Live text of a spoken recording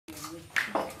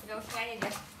quay đi.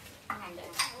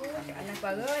 Trời ơi,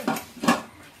 vợ ơi.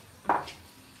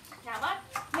 Chào bác.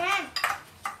 Nha.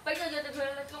 Bây giờ từ từ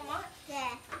là con mất.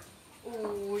 Dạ.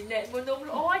 Ui, nè muốn nung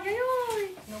lỗ chứ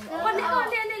ơi. Con đi ơi,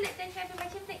 lên trên xe máy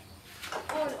trên tị.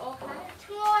 Ôi, ồ khá.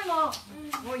 Ngôi mà.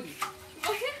 Ngôi gì?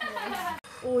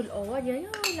 Ôi, ồ giấy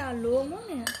ơi là luôn mất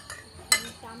nè.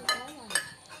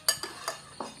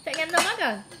 Chạy em đâu mất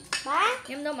rồi. Ba.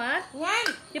 Em đâu mất. Nhanh.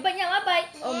 Chị bệnh nhau á bệnh.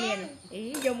 Ôm miền.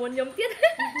 Ý, giờ muốn giống tiết.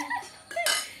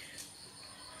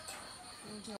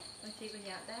 Chị của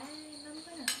nhà đấy, nắm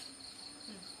cái nè.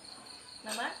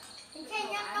 Nắm mất. Mình chơi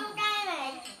nhắm con trai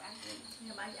này.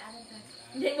 Nhà bà giả lên thôi.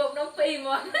 Vậy một đống phim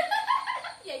mà.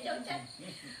 Vậy giống chân.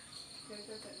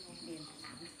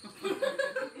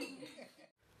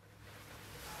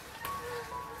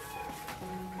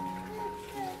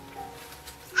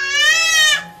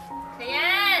 Chị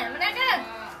à, mình ăn á.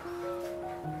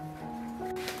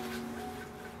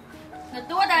 Là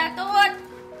tuốt à, tuốt.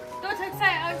 Tuốt thật sự,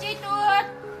 ông chị tuốt.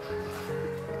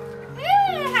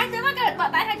 Hai đứa mắt kìa, bỏ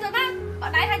tay hai đứa mắt. Bỏ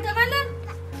tay hai đứa mắt lên.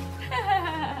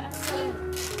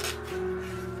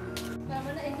 Và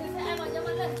mình lại thử xe vào cho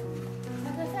mình lên.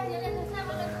 Thử xe, nhớ lên thử xe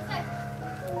vào lên thử xe.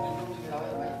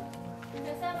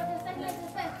 Thử xe vào thử xe lên thử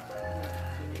xe.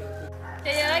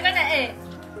 Chị ơi con này.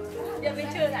 Giờ mình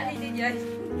chưa đã đi gì vậy?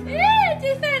 Ê, chị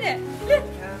xe nè. Lên.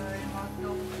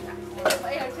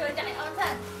 Bây giờ chưa chạy on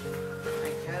thật.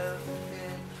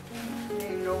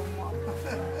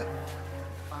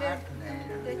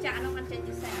 Đưa cha nó ăn trên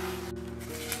chiếc xe.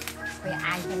 Về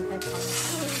ai trên tay không?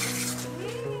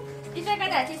 Chiếc xe cái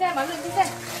này, chiếc xe mở lưng chiếc xe.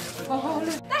 Ồ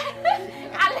lưng.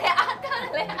 Ăn lẹ ăn cơ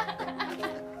lẹ.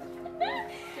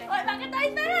 Ôi bằng cái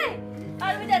tay xe này.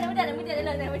 Bây giờ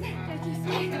lên này bây giờ. Chiếc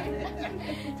xe.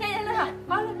 Chạy lên hả?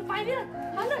 Mau lên bay biết rồi.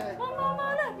 Mau lên,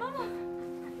 mau lên, mau.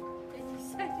 Chiếc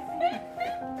xe.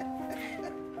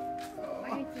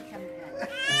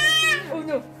 Ôi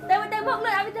nhủ. Tay móc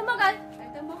lên, tay móc rồi.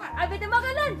 Ai biết móc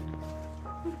cái lên.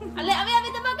 Anh lẹ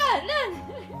biết móc cái lên.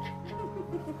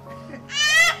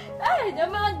 Ê, nhớ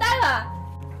mong tay à?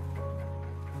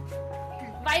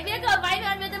 Váy biết rồi, váy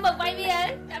anh biết móc váy biết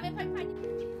ấy. Anh biết phanh.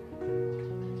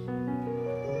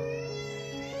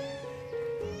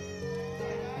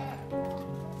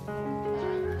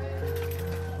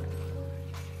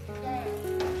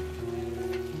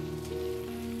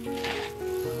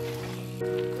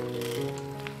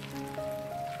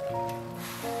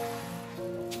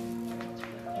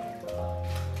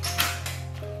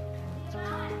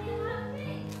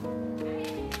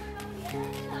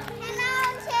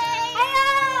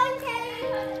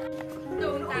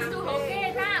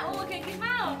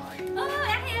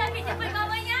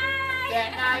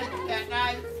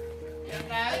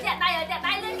 Chặt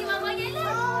tay lên kìa mà mới nhảy lên.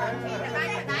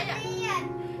 Chặt tay à?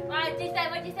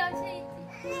 Rồi chị xem.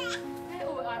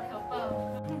 Ui oan không bờ.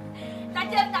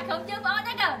 Ta không chưa bó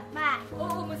đó kìa. Bà. Ui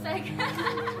một xe.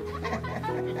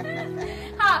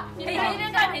 Hả? Hì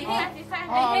biết con hì.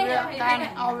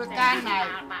 Ôi can này.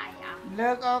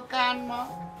 Nước ô can mà.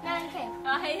 Lên kìa.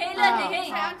 Hì lên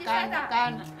hì.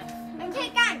 Can. Mình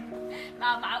chơi can.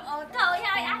 Bà bảo ôi thôi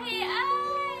ơi á hì ơi.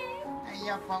 Bây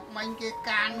giờ Phật mình kia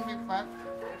can với Phật.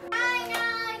 Nơi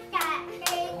cả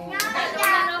thì nơi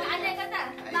Đâu anh đây có ta.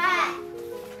 Bà.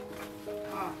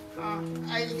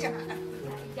 Ây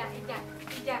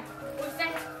Dạ. Ui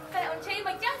xe. Xe ông chi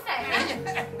mà chắc xe.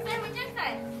 Xe mà chắc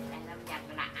xe.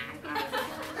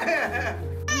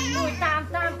 Ui tam.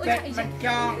 Ui chết mình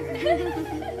cho.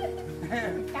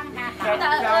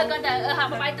 con đợi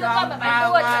học bài tôi con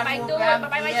bà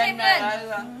bài xem lên.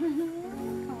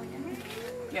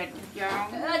 Chết cho.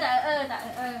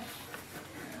 Đợi.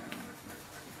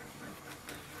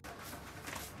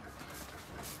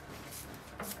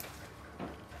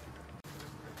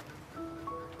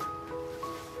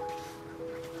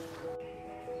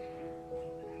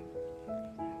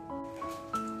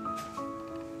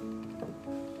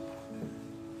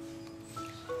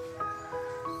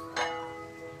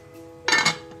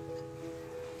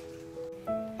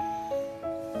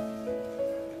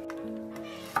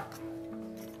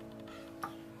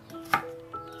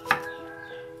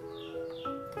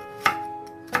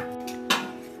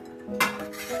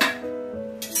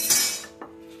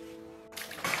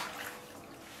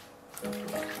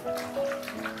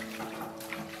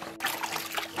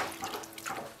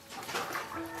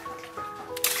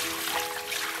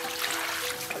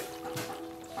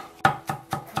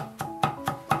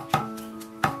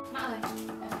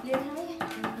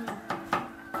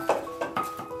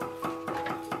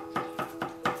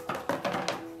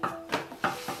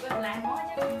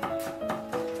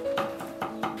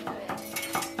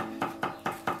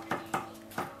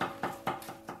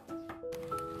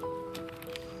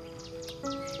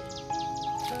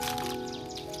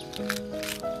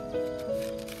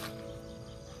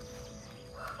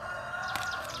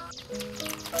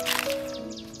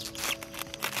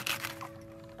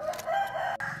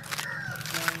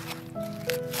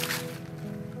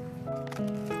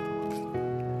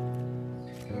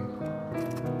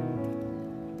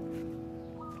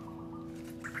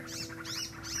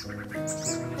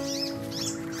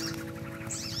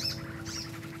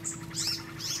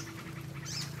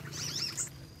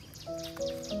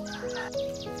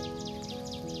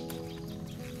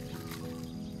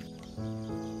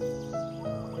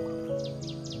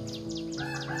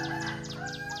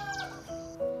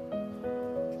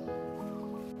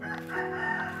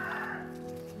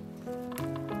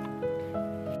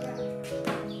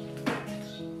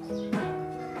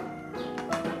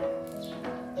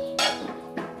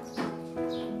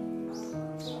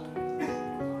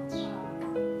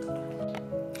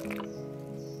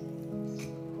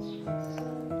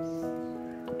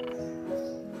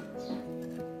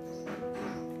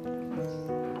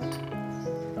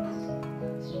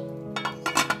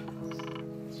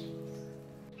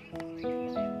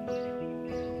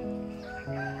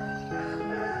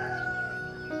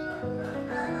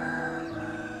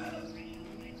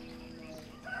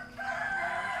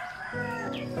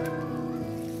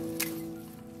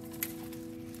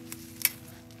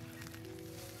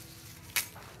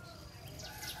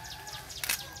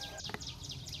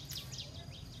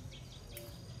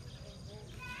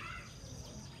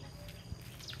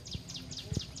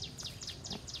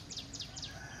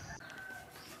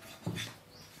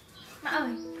 Má ơi,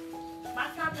 bác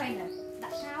sao thầy nè,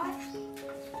 đặt sao ấy?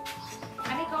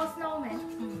 Anh đi go snow mẹ.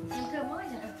 Em thưa mới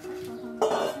rồi.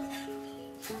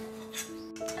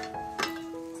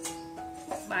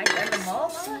 Bài chạy là mổ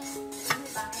má ơi.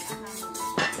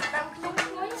 Đâm không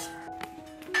cuối.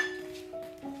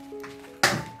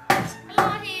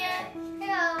 Hello thì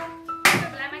Hello.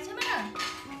 Rồi lại mày chưa mất rồi.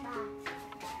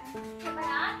 Bài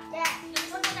đó. Dạ.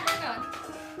 Đừng có đã ăn rồi.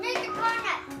 Đây cái con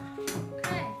này.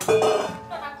 Ok.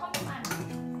 Rồi là không được ăn.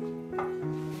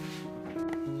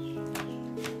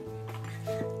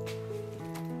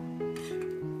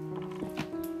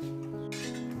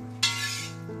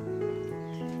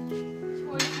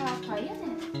 Thôi khó thấy á nè.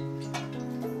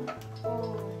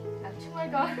 Ồ, đặt chung ơi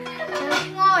coi. Được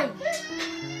ngồi.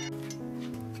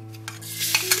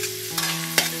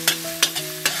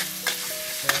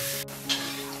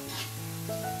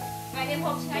 Ngày đêm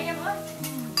hôm sáng em ơi.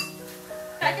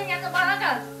 Tại cho nhanh cho ba đó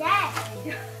kìa. Dạ.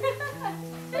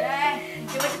 Dạ.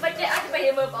 Nhưng mà chị phải chạy thì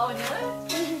phải mơ bầu nữa.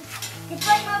 Chị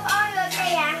quên mơ ơi rồi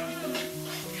kìa à.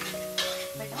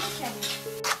 Phải đó xem.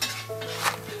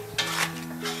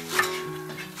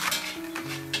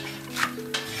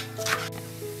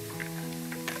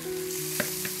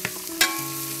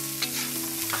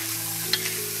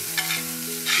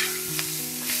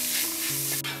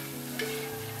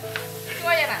 Chua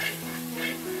vậy nè.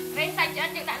 Đây sạch cho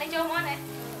anh chừng tặng lên cho món này.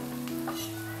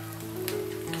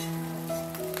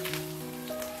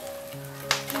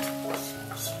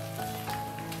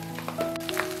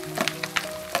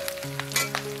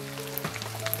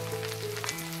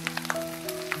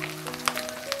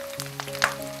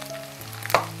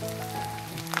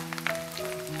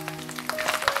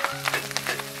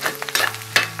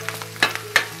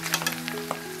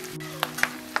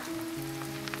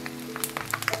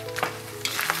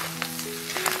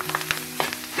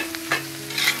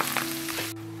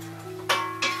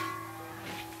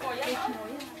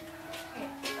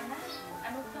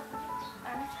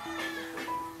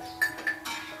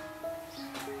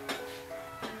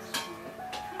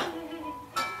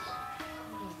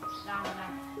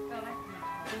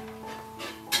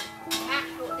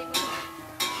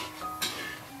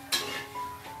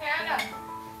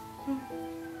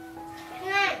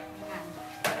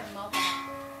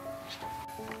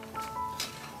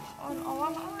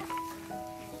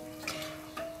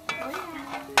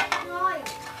 Ngồi.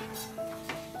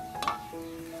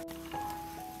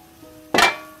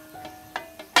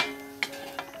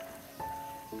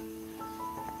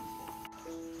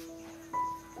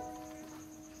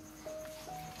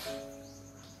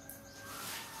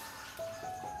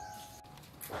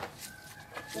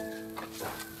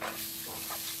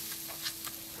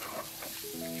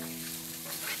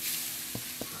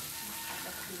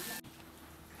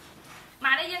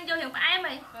 Mà đây dân vô hiện phải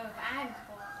mày. Phải.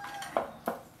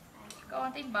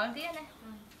 Con tim bận tí này.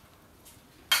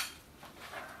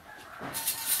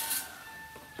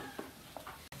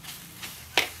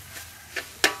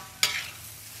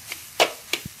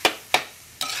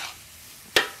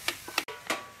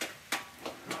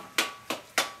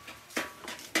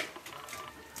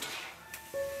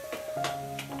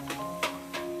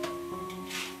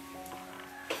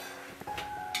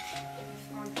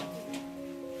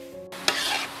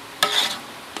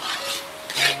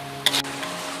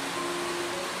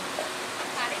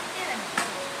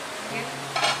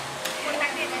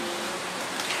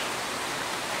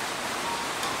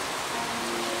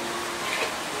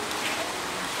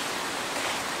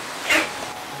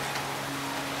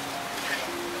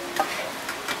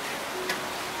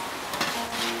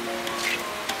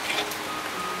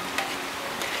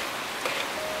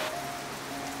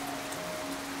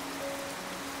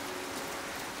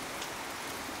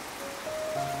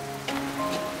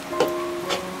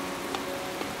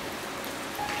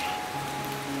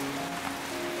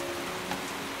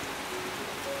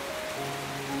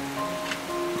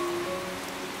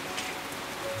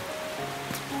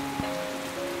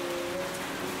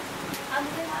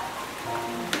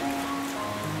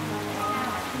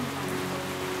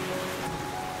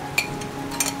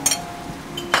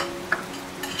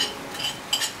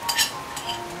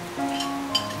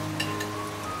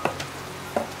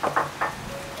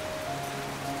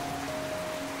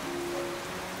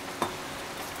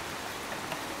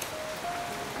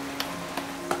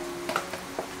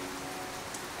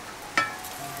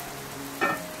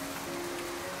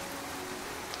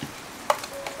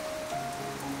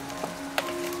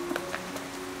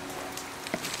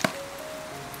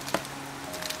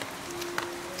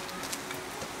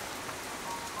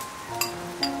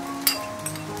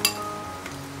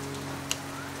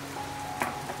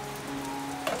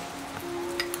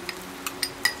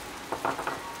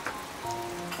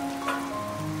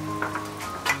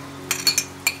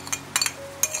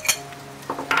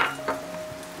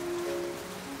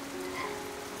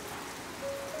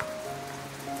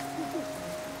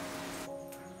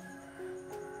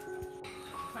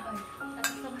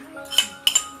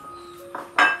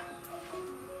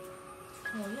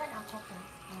 khóc rồi.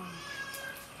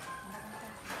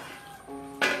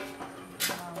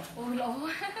 Ôi lỗ.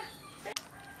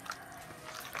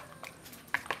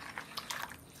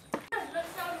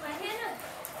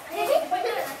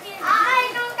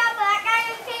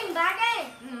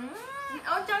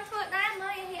 Ôi cho phượt đã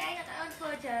mới thì anh là ơn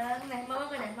phượt chờ này mơ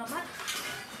cái này mà mất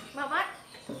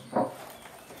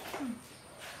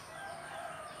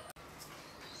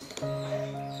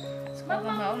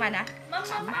mơ mà nè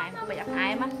bây giờ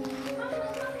ai mất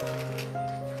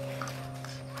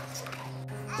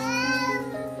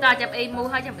rồi chụp y mua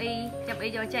hơi chụp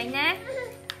y rồi tranh nhé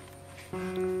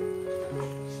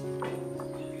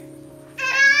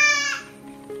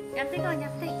nhắm tích rồi nhắm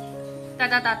tích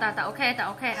ta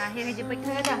ok à hiện chụp bình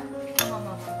thế rồi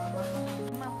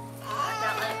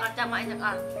cho mày chẳng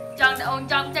chọn để ôn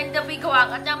chọn tranh cho vi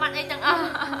quảng cho mặt ấy chẳng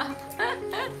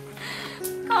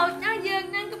khổ nha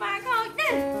dương năng các bạn khổ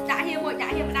đã hiểu rồi đã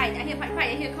hiểu này đã hiểu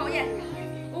phải hiểu khổ vậy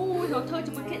ui rồi thôi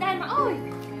chúng mình cái đây mà ôi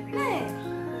này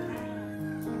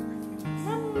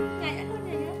ngày đã con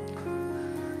này nữa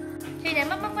khi này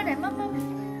mắm cái này mắm ôi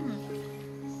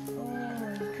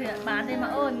thiệt bán đây mà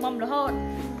ơi mầm rồi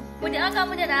hôn mua điện không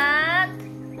mua điện à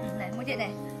này mua điện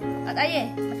này ở đây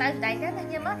gì mà tay đánh rất là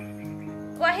nhiều mất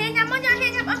quả hiên nhắm mất nha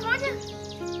hiên nhắm ăn món nha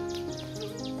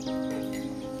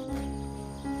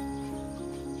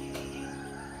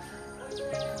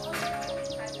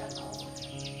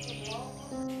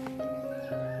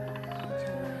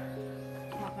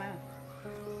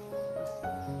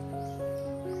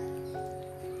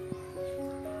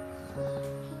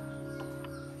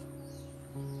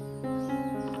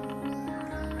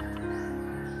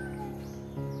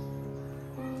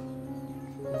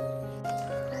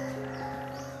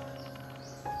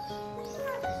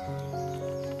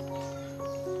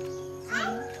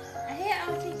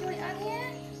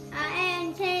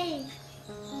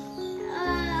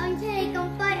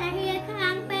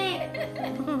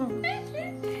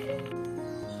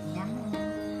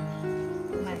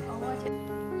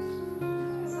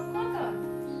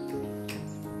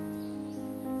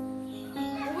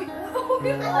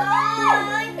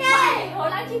Mày hồi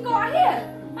nãy chị có hiền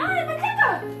ai mà thích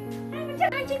rồi ai mà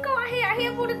chắc anh chị có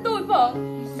hiền vô đến tuổi vợ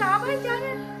sao với chứ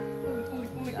nha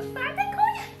ui ở tay thích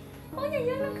khối nhà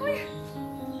dương lên khối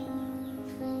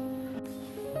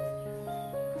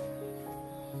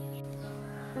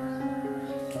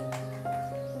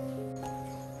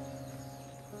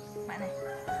bạn này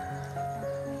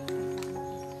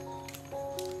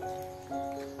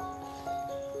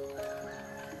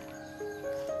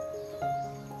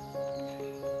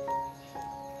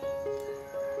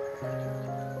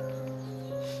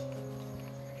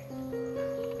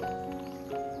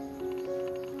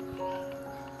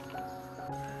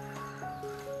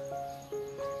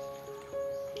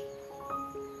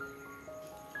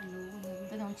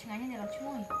Cái này là chui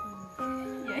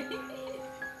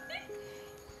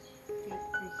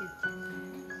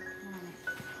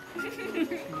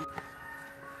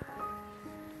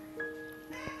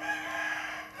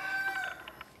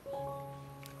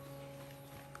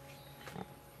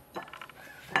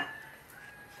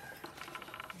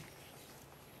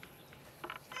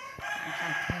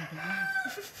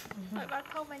vậy bác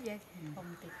không anh vậy không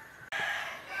thì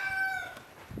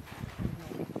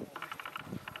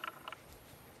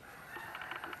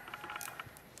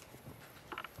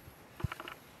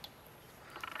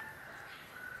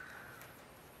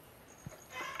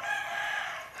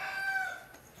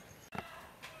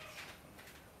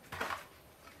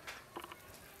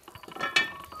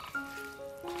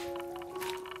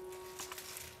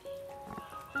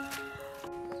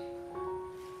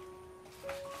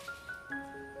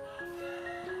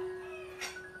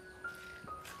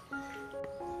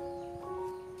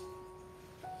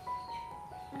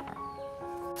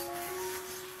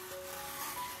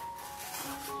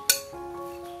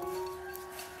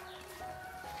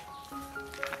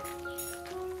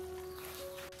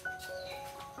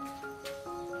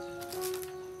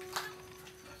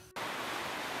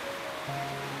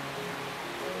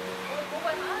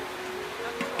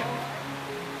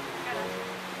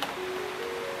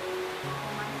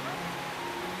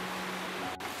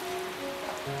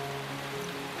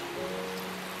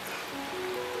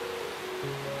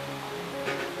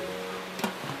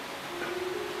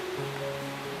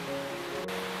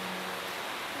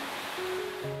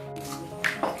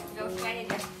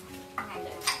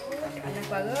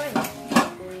vợ ơi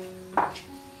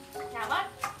chào bác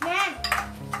nha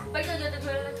bây giờ tôi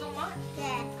thuê là không á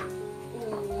dạ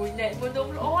ui nè muốn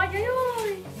đúng lỗ chứ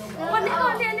ơi con đi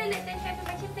con lên lên lên xem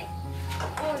tôi chiếc tị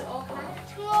ôi lỗ khá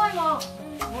ngôi mà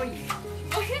ôi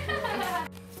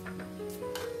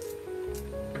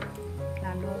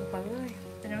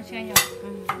Chơi nhở.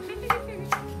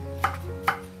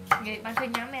 Vậy bạn chơi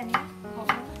nhắm em nhé.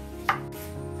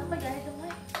 Sao bây giờ hay tung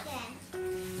ấy? Dạ.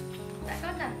 Đã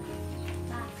có nè.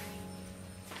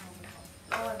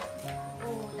 Ôi,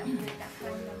 đậm người đậm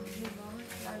hơi làm gì đó.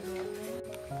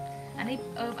 Anh ấy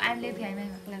anh lên thì anh này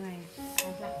là này.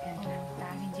 Ta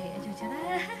hình gì cho chết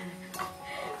á.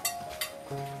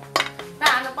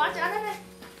 Ta nó bó cho nó đây.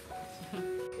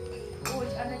 Ôi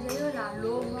anh này dưới là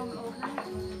luôn không luôn hết.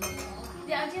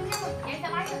 Giờ anh chiếm hết một em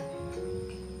tao bánh rồi.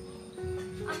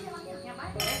 Anh cho bánh nhà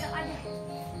bánh để tao bánh rồi.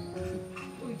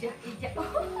 Ui trời trời.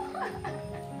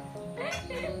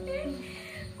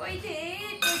 Quay thế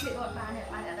gọi bà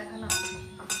đã ra khăn nào.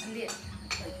 Anh liền.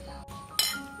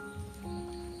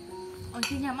 Ông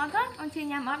chi nhà mắm hết, ông chi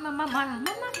nhà mắm mắm.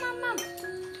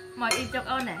 Mời đi cho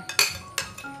con này.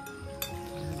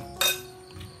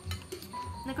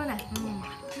 Đây con này.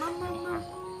 Mắm.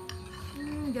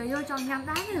 Giờ vô cho nhắm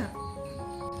đá nữa.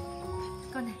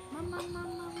 Con này. Mắm.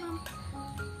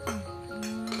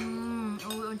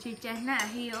 Ôi ông chi chén nạ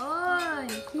Hi ơi.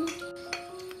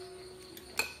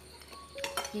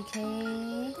 Chị Khê.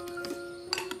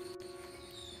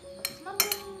 Mắm.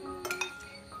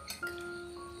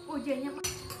 Ôi về nha mắm.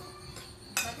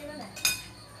 Nói cái đó này.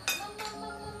 Mắm.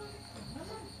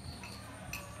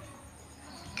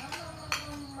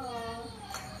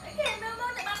 Cái nó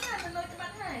nói cho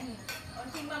bánh này. Con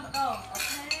chim mắm đâu?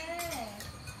 Ok.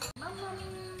 Mắm.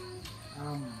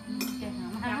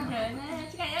 Nhắm thế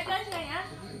nè. Chị này á.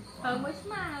 Mới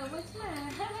mà.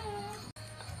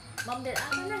 Mắm để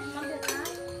ăn này, mắm để ăn.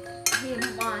 Hiền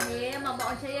bò he, mà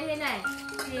bò chơi thế này.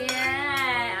 Hiền,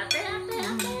 ở đây.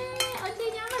 Ở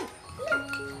chơi nhau này.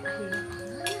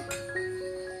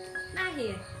 Này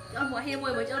hiền, cho mùa he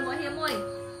mùi mới cho mùa he mùi.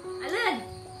 Ăn lên.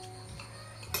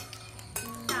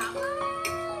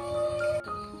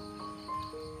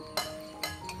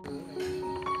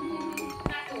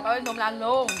 Ơi một lần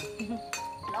luôn.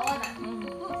 Lâu rồi nè.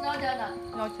 Lâu chưa nè.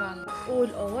 Lo tròn. Ôi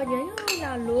ổ giấy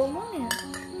là luôn mất nè.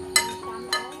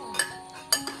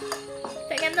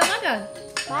 Chạy em đâu mất rồi.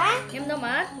 Ba. Em đâu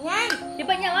mất. Nhanh. Chị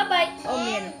bệnh nhau á bệnh. Ô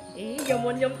miền. Ý dùng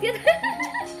muốn dùng tiết.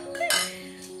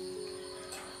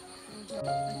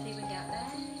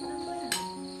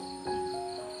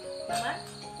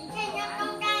 Chị nhắm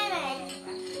con trai này.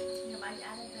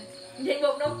 Vậy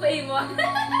bụng đông phì mà.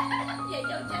 Vậy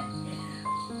cháu chết.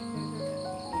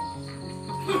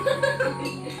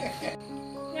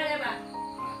 Nghe đây bà.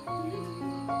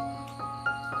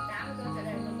 Đám tôi sẽ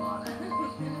đem nó bò.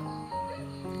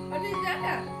 Ở đi rác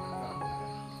à?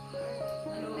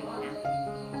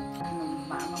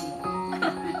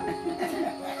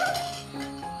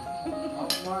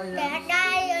 Kẻ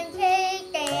gai ơn chi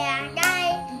kẻ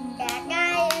gai. Kẻ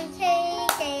gai ơn chi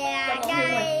kẻ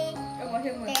gai.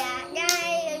 Kẻ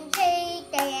gai ơn chi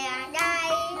kẻ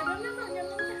gai.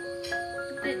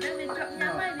 Để đang đến trộm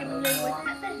nhau ấy thì mình lấy một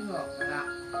hạt đây.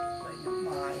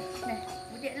 Này,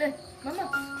 một điện lên. Mắm.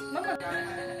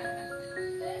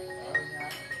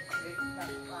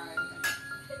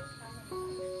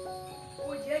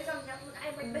 Ui chị ơi, trong nhà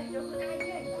ai bệnh cho ai